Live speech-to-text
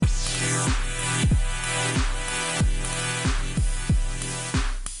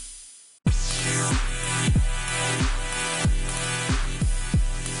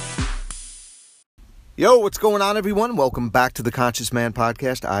Yo, what's going on, everyone? Welcome back to the Conscious Man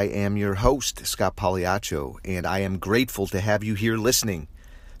Podcast. I am your host, Scott Pagliaccio, and I am grateful to have you here listening.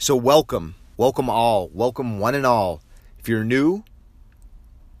 So welcome all, welcome one and all. If you're new,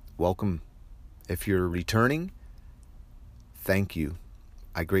 welcome. If you're returning, thank you.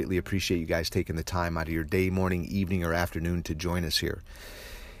 I greatly appreciate you guys taking the time out of your day, morning, evening, or afternoon to join us here.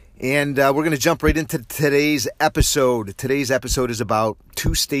 And we're going to jump right into today's episode. Today's episode is about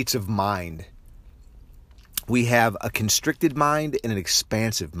two states of mind. We have a constricted mind and an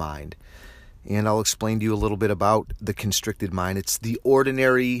expansive mind. And I'll explain to you a little bit about the constricted mind. It's the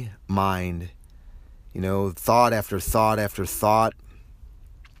ordinary mind. You know, thought after thought after thought.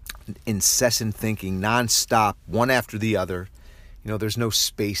 Incessant thinking, nonstop, one after the other. You know, there's no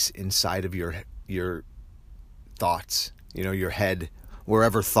space inside of your thoughts. You know, your head,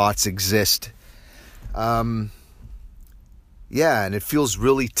 wherever thoughts exist. And it feels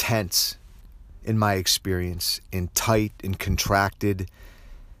really tense. In my experience, and tight and contracted.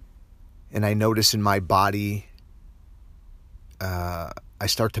 And I notice in my body, I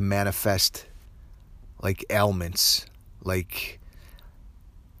start to manifest like ailments. Like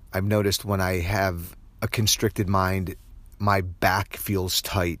I've noticed when I have a constricted mind, my back feels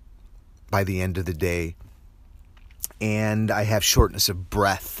tight by the end of the day. And I have shortness of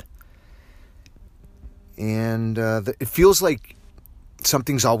breath. And it feels like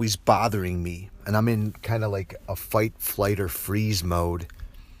something's always bothering me. And I'm in kind of like a fight, flight, or freeze mode.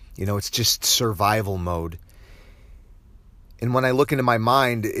 You know, it's just survival mode. And when I look into my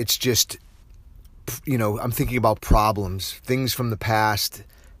mind, it's just, you know, I'm thinking about problems, things from the past,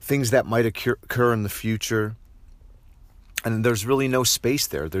 things that might occur in the future. And there's really no space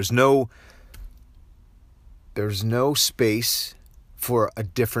there. There's no space for a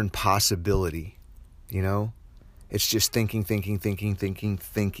different possibility, you know? It's just thinking.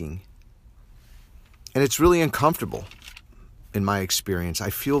 And it's really uncomfortable in my experience.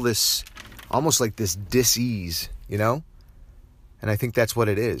 I feel this, almost like this dis-ease, you know? And I think that's what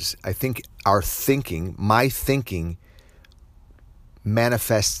it is. I think my thinking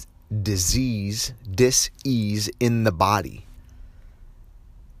manifests dis-ease in the body.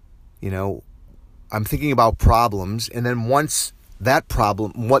 You know, I'm thinking about problems, and then once the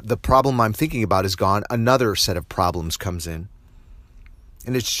problem I'm thinking about is gone, another set of problems comes in.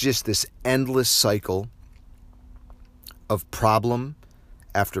 And it's just this endless cycle of problem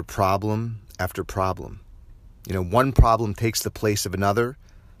after problem after problem. You know, one problem takes the place of another.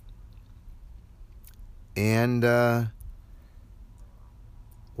 And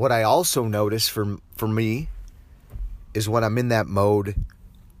what I also notice for me is when I'm in that mode,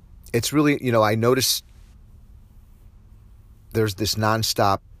 it's really, you know, I notice there's this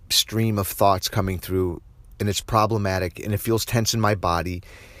nonstop stream of thoughts coming through, and it's problematic, and it feels tense in my body,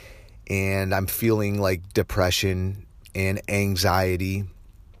 and I'm feeling like depression and anxiety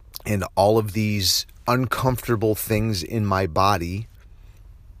and all of these uncomfortable things in my body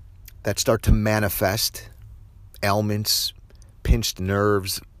that start to manifest ailments, pinched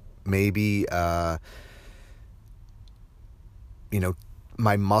nerves, maybe, you know,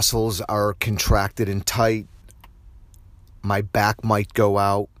 my muscles are contracted and tight. My back might go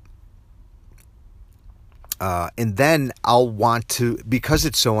out. And then I'll want to, because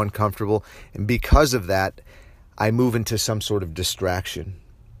it's so uncomfortable, and because of that, I move into some sort of distraction.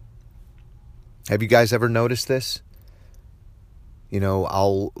 Have you guys ever noticed this? You know,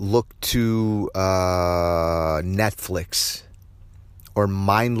 I'll look to Netflix or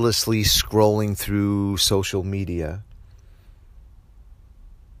mindlessly scrolling through social media.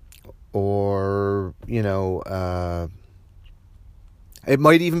 Or, you know, it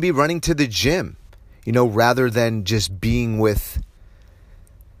might even be running to the gym, you know, rather than just being with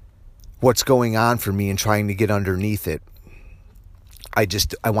what's going on for me and trying to get underneath it.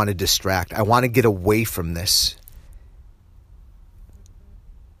 I want to distract. I want to get away from this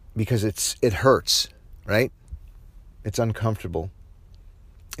because it hurts, right? It's uncomfortable.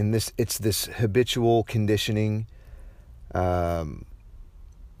 And it's this habitual conditioning. And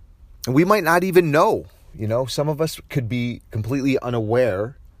we might not even know. You know, some of us could be completely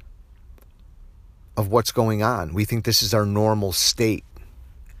unaware of what's going on. We think this is our normal state.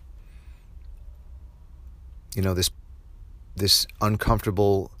 You know, this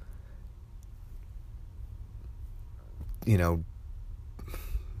uncomfortable, you know,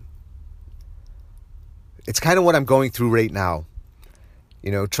 it's kind of what I'm going through right now.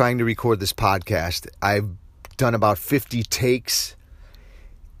 You know, trying to record this podcast. I've done about 50 takes,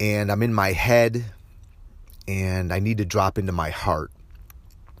 and I'm in my head. And I need to drop into my heart.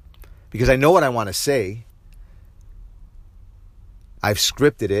 Because I know what I want to say. I've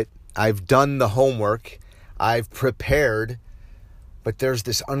scripted it. I've done the homework. I've prepared. But there's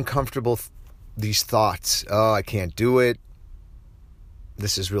this uncomfortable, these thoughts. Oh, I can't do it.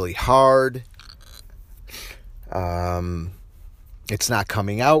 This is really hard. It's not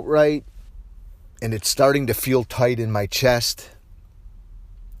coming out right. And it's starting to feel tight in my chest.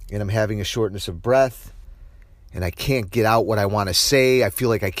 And I'm having a shortness of breath. And I can't get out what I want to say. I feel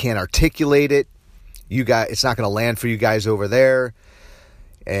like I can't articulate it. It's not going to land for you guys over there.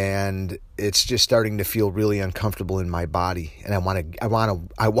 And it's just starting to feel really uncomfortable in my body. And I want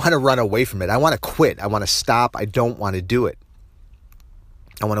to run away from it. I want to quit. I want to stop. I don't want to do it.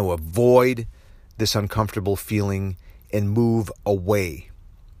 I want to avoid this uncomfortable feeling and move away.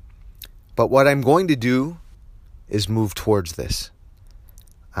 But what I'm going to do is move towards this.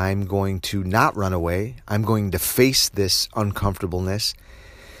 I'm going to not run away. I'm going to face this uncomfortableness.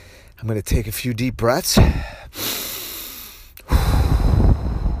 I'm going to take a few deep breaths.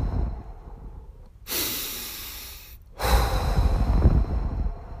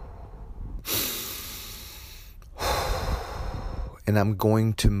 And I'm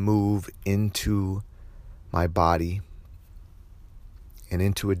going to move into my body and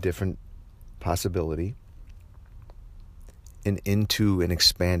into a different possibility and into an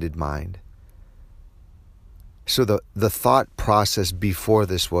expanded mind. So the thought process before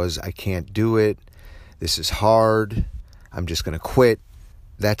this was, I can't do it. This is hard. I'm just going to quit.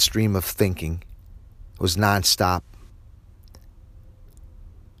 That stream of thinking was nonstop.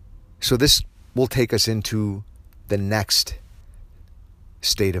 So this will take us into the next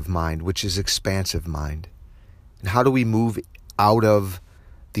state of mind, which is expansive mind. And how do we move out of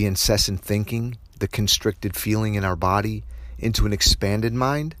the incessant thinking, the constricted feeling in our body, into an expanded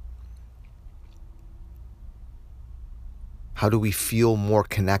mind? How do we feel more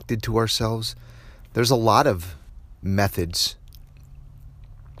connected to ourselves? There's a lot of methods.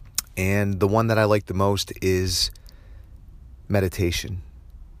 And the one that I like the most is meditation.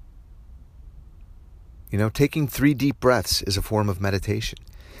 Taking 3 deep breaths is a form of meditation.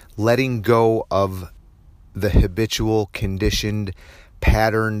 Letting go of the habitual, conditioned,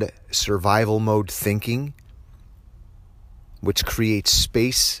 patterned survival mode thinking, which creates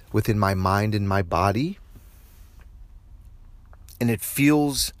space within my mind and my body. And it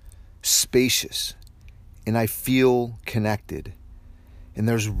feels spacious. And I feel connected. And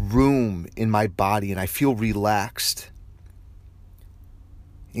there's room in my body, and I feel relaxed.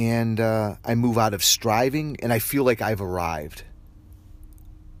 And I move out of striving, and I feel like I've arrived.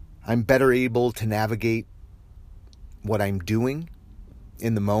 I'm better able to navigate what I'm doing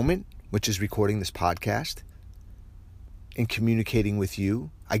in the moment, which is recording this podcast and communicating with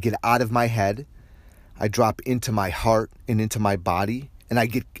you. I get out of my head. I drop into my heart and into my body, and I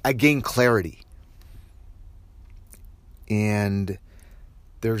gain clarity. And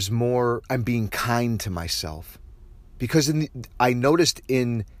there's more. I'm being kind to myself. Because I noticed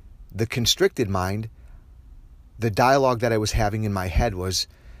in the constricted mind, the dialogue that I was having in my head was,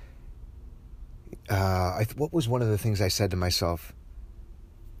 what was one of the things I said to myself?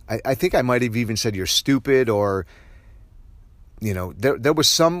 I think I might have even said, you're stupid, or, there was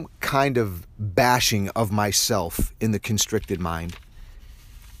some kind of bashing of myself in the constricted mind.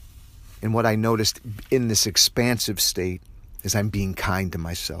 And what I noticed in this expansive state is I'm being kind to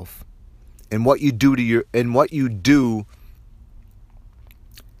myself. And what you do to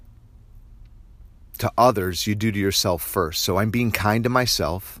others, you do to yourself first. So I'm being kind to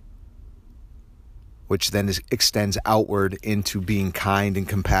myself, which then extends outward into being kind and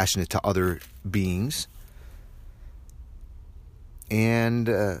compassionate to other beings. And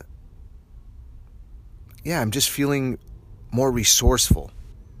I'm just feeling more resourceful.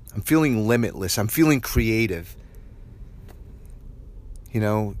 I'm feeling limitless. I'm feeling creative.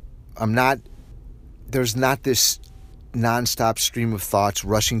 There's not this nonstop stream of thoughts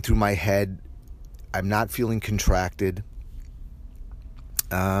rushing through my head. I'm not feeling contracted.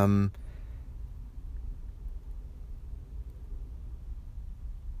 So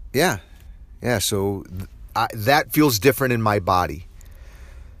that feels different in my body.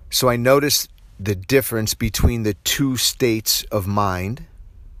 So I notice the difference between the two states of mind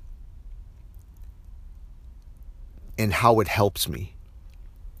and how it helps me.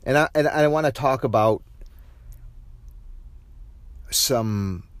 And I want to talk about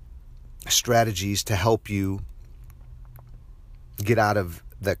some strategies to help you get out of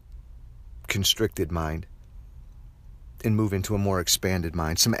the constricted mind and move into a more expanded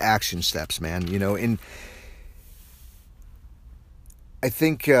mind. Some action steps, man. And I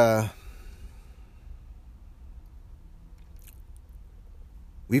think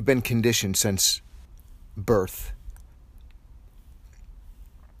we've been conditioned since birth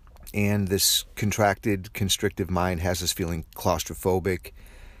And this contracted, constrictive mind has us feeling claustrophobic,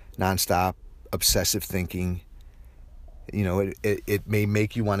 nonstop, obsessive thinking. It may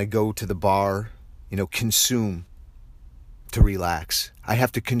make you want to go to the bar, consume to relax. I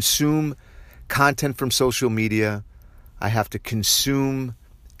have to consume content from social media. I have to consume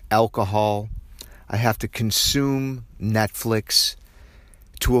alcohol. I have to consume Netflix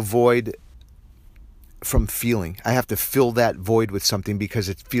to avoid from feeling. I have to fill that void with something because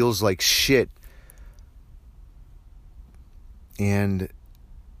it feels like shit. And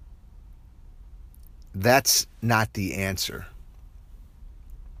that's not the answer,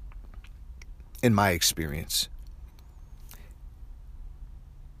 in my experience.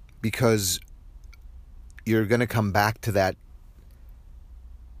 Because you're going to come back to that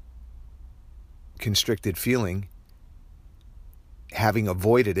constricted feeling, having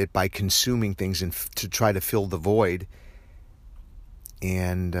avoided it by consuming things and to try to fill the void.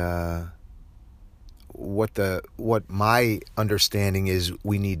 And what my understanding is,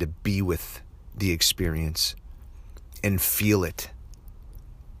 we need to be with the experience and feel it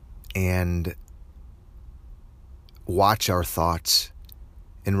and watch our thoughts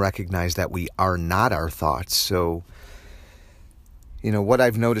and recognize that we are not our thoughts. So, what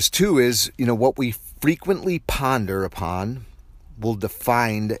I've noticed too is, what we frequently ponder upon will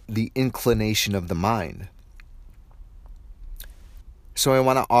define the inclination of the mind. So I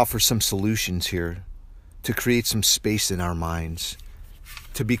want to offer some solutions here to create some space in our minds,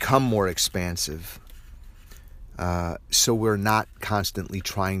 to become more expansive, so we're not constantly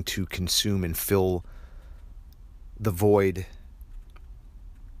trying to consume and fill the void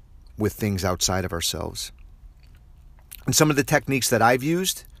with things outside of ourselves. And some of the techniques that I've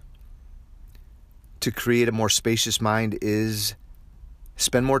used to create a more spacious mind is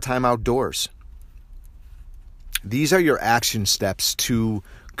spend more time outdoors. These are your action steps to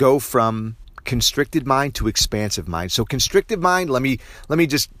go from constricted mind to expansive mind. So constricted mind, let me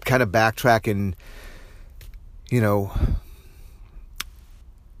just kind of backtrack and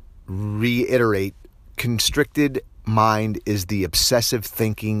reiterate. Constricted mind is the obsessive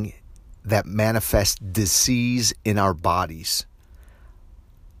thinking that manifests disease in our bodies.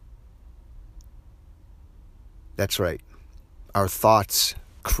 That's right. Our thoughts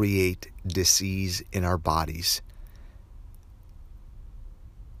create disease in our bodies.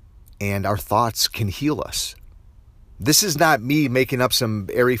 And our thoughts can heal us. This is not me making up some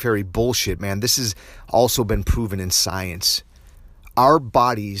airy-fairy bullshit, man. This has also been proven in science. Our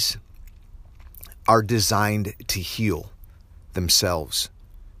bodies are designed to heal themselves.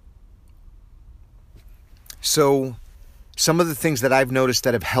 So, some of the things that I've noticed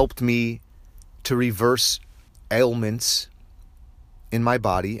that have helped me to reverse ailments in my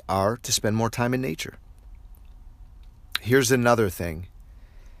body are to spend more time in nature. Here's another thing.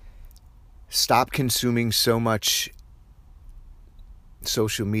 Stop consuming so much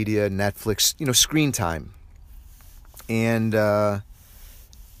social media, Netflix, screen time. And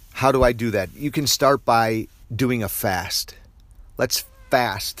how do I do that? You can start by doing a fast. Let's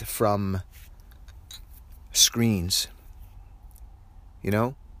fast from screens.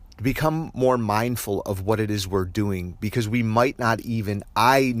 Become more mindful of what it is we're doing, because we might not even,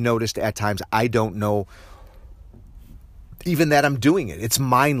 I noticed at times, I don't know even that I'm doing it. It's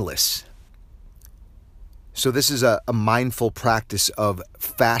mindless. So this is a mindful practice of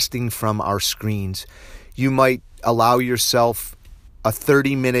fasting from our screens. You might allow yourself a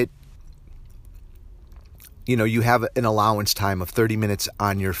 30-minute, you have an allowance time of 30 minutes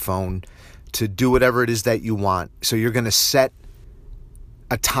on your phone to do whatever it is that you want. So you're going to set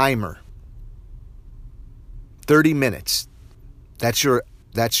a timer. 30 minutes. That's your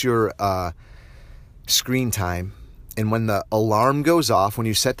screen time. And when the alarm goes off, when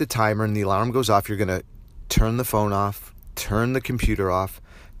you set the timer and the alarm goes off, you're going to turn the phone off, turn the computer off,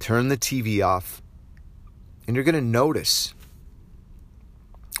 turn the TV off, and you're going to notice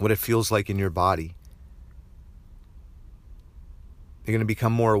what it feels like in your body. You're going to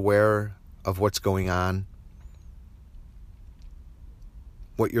become more aware of what's going on,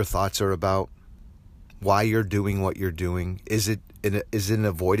 what your thoughts are about, why you're doing what you're doing. Is it an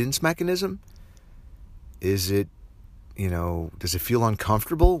avoidance mechanism? Is it, does it feel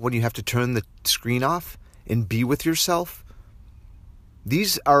uncomfortable when you have to turn the screen off and be with yourself?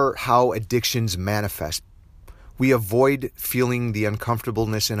 These are how addictions manifest. We avoid feeling the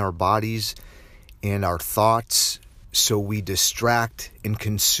uncomfortableness in our bodies and our thoughts, so we distract and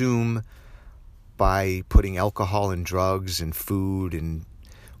consume by putting alcohol and drugs and food and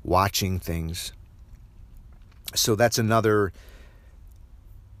watching things. So that's another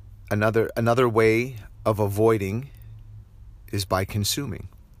way of avoiding is by consuming.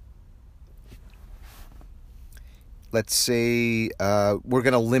 let's say we're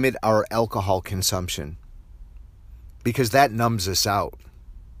going to limit our alcohol consumption because that numbs us out.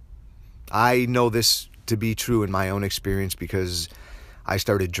 I know this to be true in my own experience because I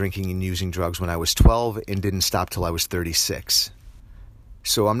started drinking and using drugs when I was 12 and didn't stop till I was 36.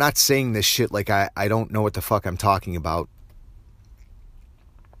 So I'm not saying this shit like I don't know what the fuck I'm talking about.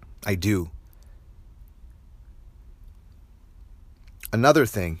 I do. Another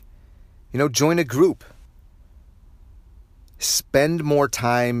thing, join a group. Spend more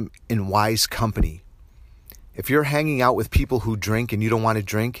time in wise company. If you're hanging out with people who drink and you don't want to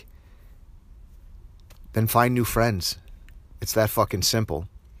drink, then find new friends. It's that fucking simple.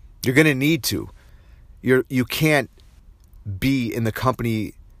 You're going to need to. You can't be in the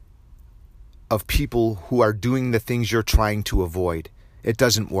company of people who are doing the things you're trying to avoid. It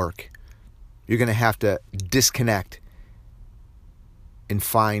doesn't work. You're going to have to disconnect and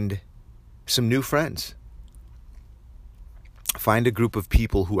find some new friends. Find a group of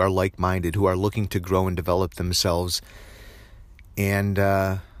people who are like-minded, who are looking to grow and develop themselves. And,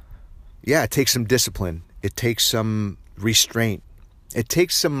 it takes some discipline. It takes some restraint. It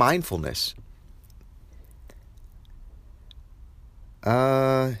takes some mindfulness.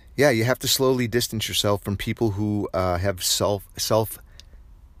 You have to slowly distance yourself from people who have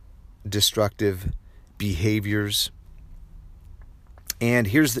self-destructive behaviors. And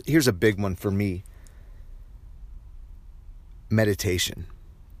here's a big one for me. Meditation.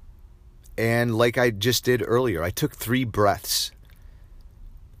 And like I just did earlier, I took 3 breaths.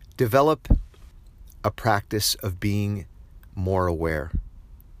 Develop a practice of being more aware.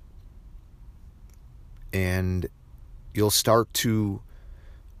 And you'll start to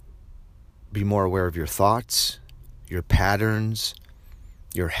be more aware of your thoughts, your patterns,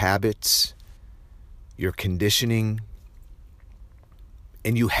 your habits, your conditioning.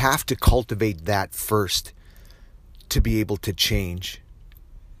 And you have to cultivate that first to be able to change,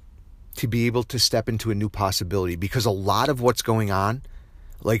 to be able to step into a new possibility. Because a lot of what's going on,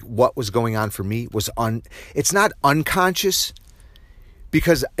 like what was going on for me, it's not unconscious.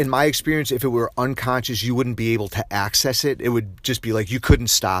 Because in my experience, if it were unconscious, you wouldn't be able to access it. It would just be like you couldn't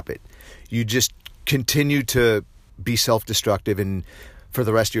stop it. You just continue to be self-destructive and for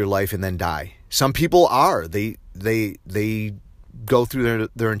the rest of your life and then die. Some people are. They go through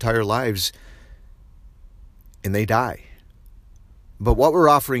their entire lives and they die. But what we're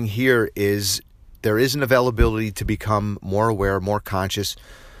offering here is there is an availability to become more aware, more conscious,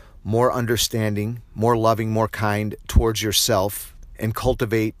 more understanding, more loving, more kind towards yourself and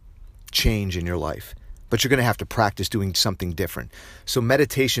cultivate change in your life. But you're going to have to practice doing something different. So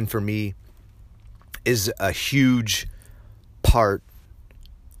meditation for me is a huge part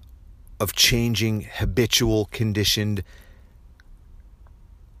of changing habitual, conditioned,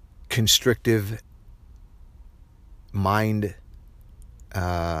 constrictive mind.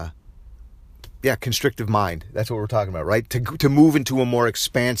 Constrictive mind. That's what we're talking about, right? To move into a more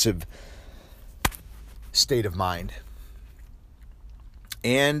expansive state of mind.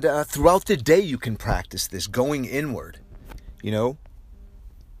 And throughout the day, you can practice this, going inward,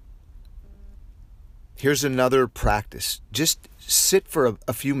 Here's another practice. Just sit for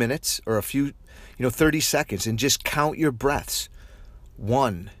a few minutes or 30 seconds and just count your breaths.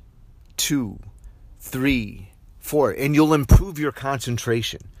 1, 2, 3, 4. And you'll improve your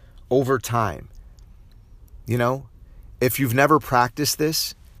concentration over time. If you've never practiced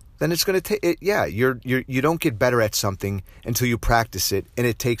this, then it's going to take, you don't get better at something until you practice it, and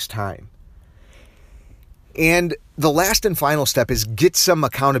it takes time. And the last and final step is get some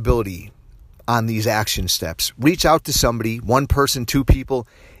accountability on these action steps. Reach out to somebody, 1 person, 2 people,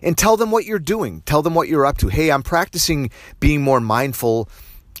 and tell them what you're doing. Tell them what you're up to. Hey, I'm practicing being more mindful,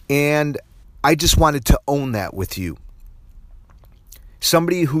 and I just wanted to own that with you.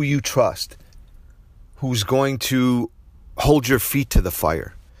 Somebody who you trust, who's going to hold your feet to the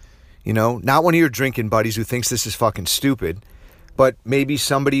fire. Not one of your drinking buddies who thinks this is fucking stupid, but maybe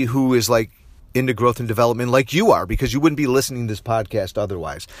somebody who is like into growth and development like you are, because you wouldn't be listening to this podcast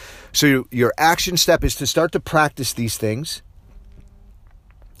otherwise. So your action step is to start to practice these things.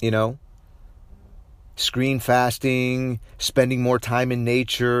 Screen fasting, spending more time in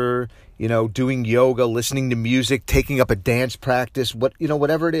nature, doing yoga, listening to music, taking up a dance practice,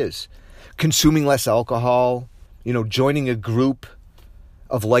 whatever it is. Consuming less alcohol, joining a group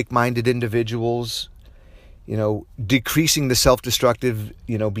of like-minded individuals, decreasing the self-destructive,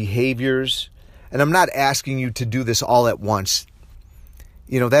 behaviors. And I'm not asking you to do this all at once.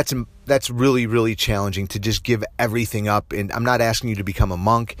 That's really, really challenging to just give everything up. And I'm not asking you to become a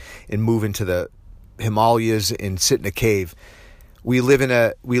monk and move into the Himalayas and sit in a cave. We live in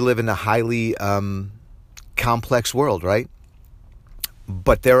a highly complex world, right?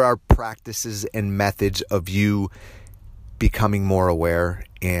 But there are practices and methods of you becoming more aware,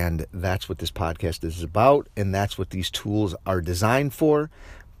 and that's what this podcast is about, and that's what these tools are designed for.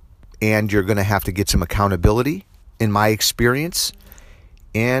 And you're going to have to get some accountability, in my experience,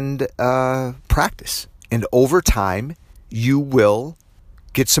 and practice. And over time, you will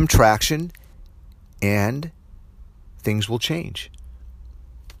get some traction, and things will change.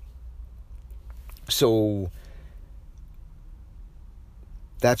 So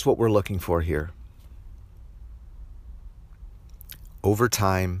that's what we're looking for here. Over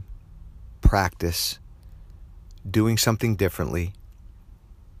time, practice, doing something differently,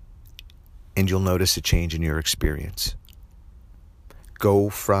 and you'll notice a change in your experience. Go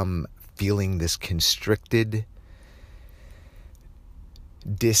from feeling this constricted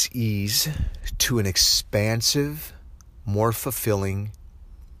dis-ease to an expansive, more fulfilling,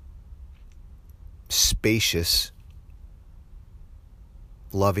 spacious,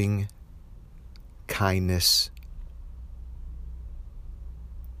 loving kindness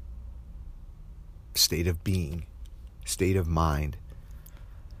state of being, state of mind.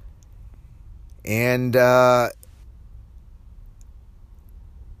 And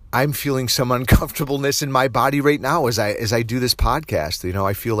I'm feeling some uncomfortableness in my body right now as I do this podcast.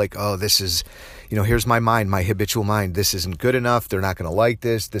 I feel like, this is, here's my mind, my habitual mind. This isn't good enough. They're not going to like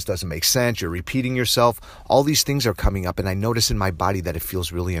this. This doesn't make sense. You're repeating yourself. All these things are coming up, and I notice in my body that it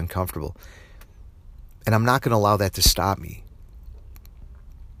feels really uncomfortable. And I'm not going to allow that to stop me.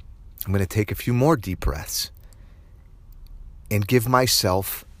 I'm going to take a few more deep breaths and give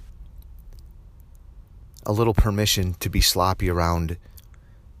myself a little permission to be sloppy around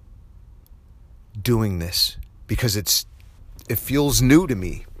doing this, because it feels new to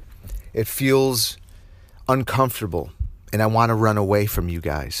me. It feels uncomfortable, and I want to run away from you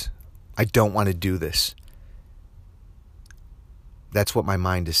guys. I don't want to do this. That's what my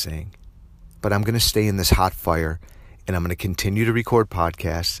mind is saying. But I'm going to stay in this hot fire, and I'm going to continue to record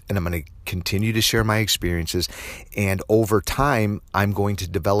podcasts, and I'm going to continue to share my experiences. And over time, I'm going to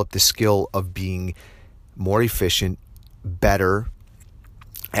develop the skill of being more efficient, better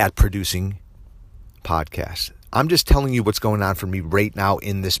at producing podcasts. I'm just telling you what's going on for me right now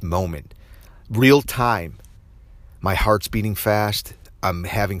in this moment. Real time. My heart's beating fast. I'm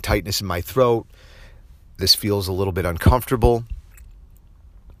having tightness in my throat. This feels a little bit uncomfortable.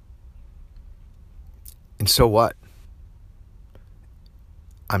 And so what?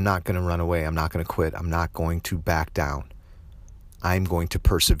 I'm not going to run away. I'm not going to quit. I'm not going to back down. I'm going to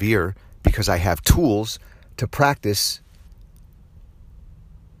persevere because I have tools to practice.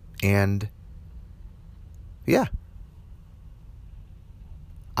 And yeah,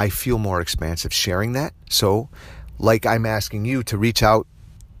 I feel more expansive sharing that. So, like I'm asking you to reach out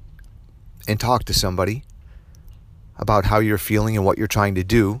and talk to somebody about how you're feeling and what you're trying to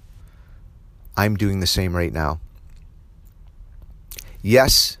do, I'm doing the same right now.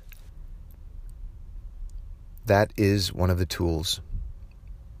 Yes, that is one of the tools.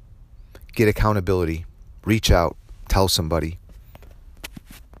 Get accountability. Reach out. Tell somebody.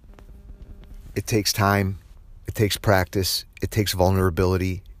 It takes time. It takes practice. It takes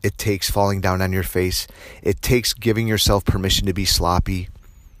vulnerability. It takes falling down on your face. It takes giving yourself permission to be sloppy.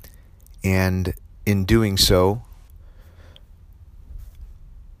 And in doing so,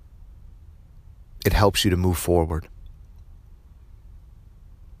 it helps you to move forward.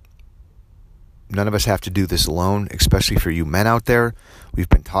 None of us have to do this alone, especially for you men out there. We've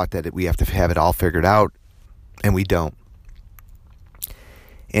been taught that we have to have it all figured out, and we don't.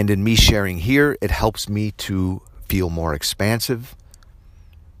 And in me sharing here, it helps me to feel more expansive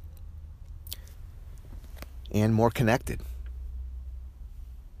and more connected.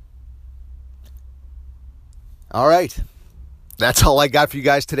 All right. That's all I got for you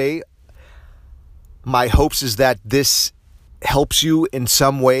guys today. My hopes is that this helps you in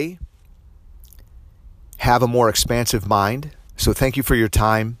some way have a more expansive mind. So thank you for your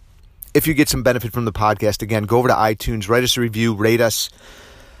time. If you get some benefit from the podcast, again, go over to iTunes, write us a review, rate us,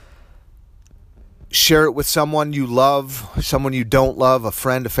 share it with someone you love, someone you don't love, a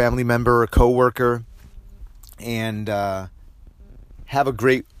friend, a family member, a coworker, and have a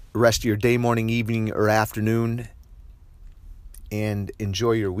great rest of your day, morning, evening, or afternoon, and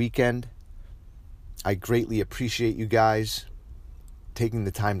enjoy your weekend. I greatly appreciate you guys taking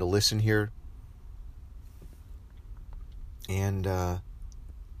the time to listen here. And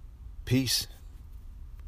peace.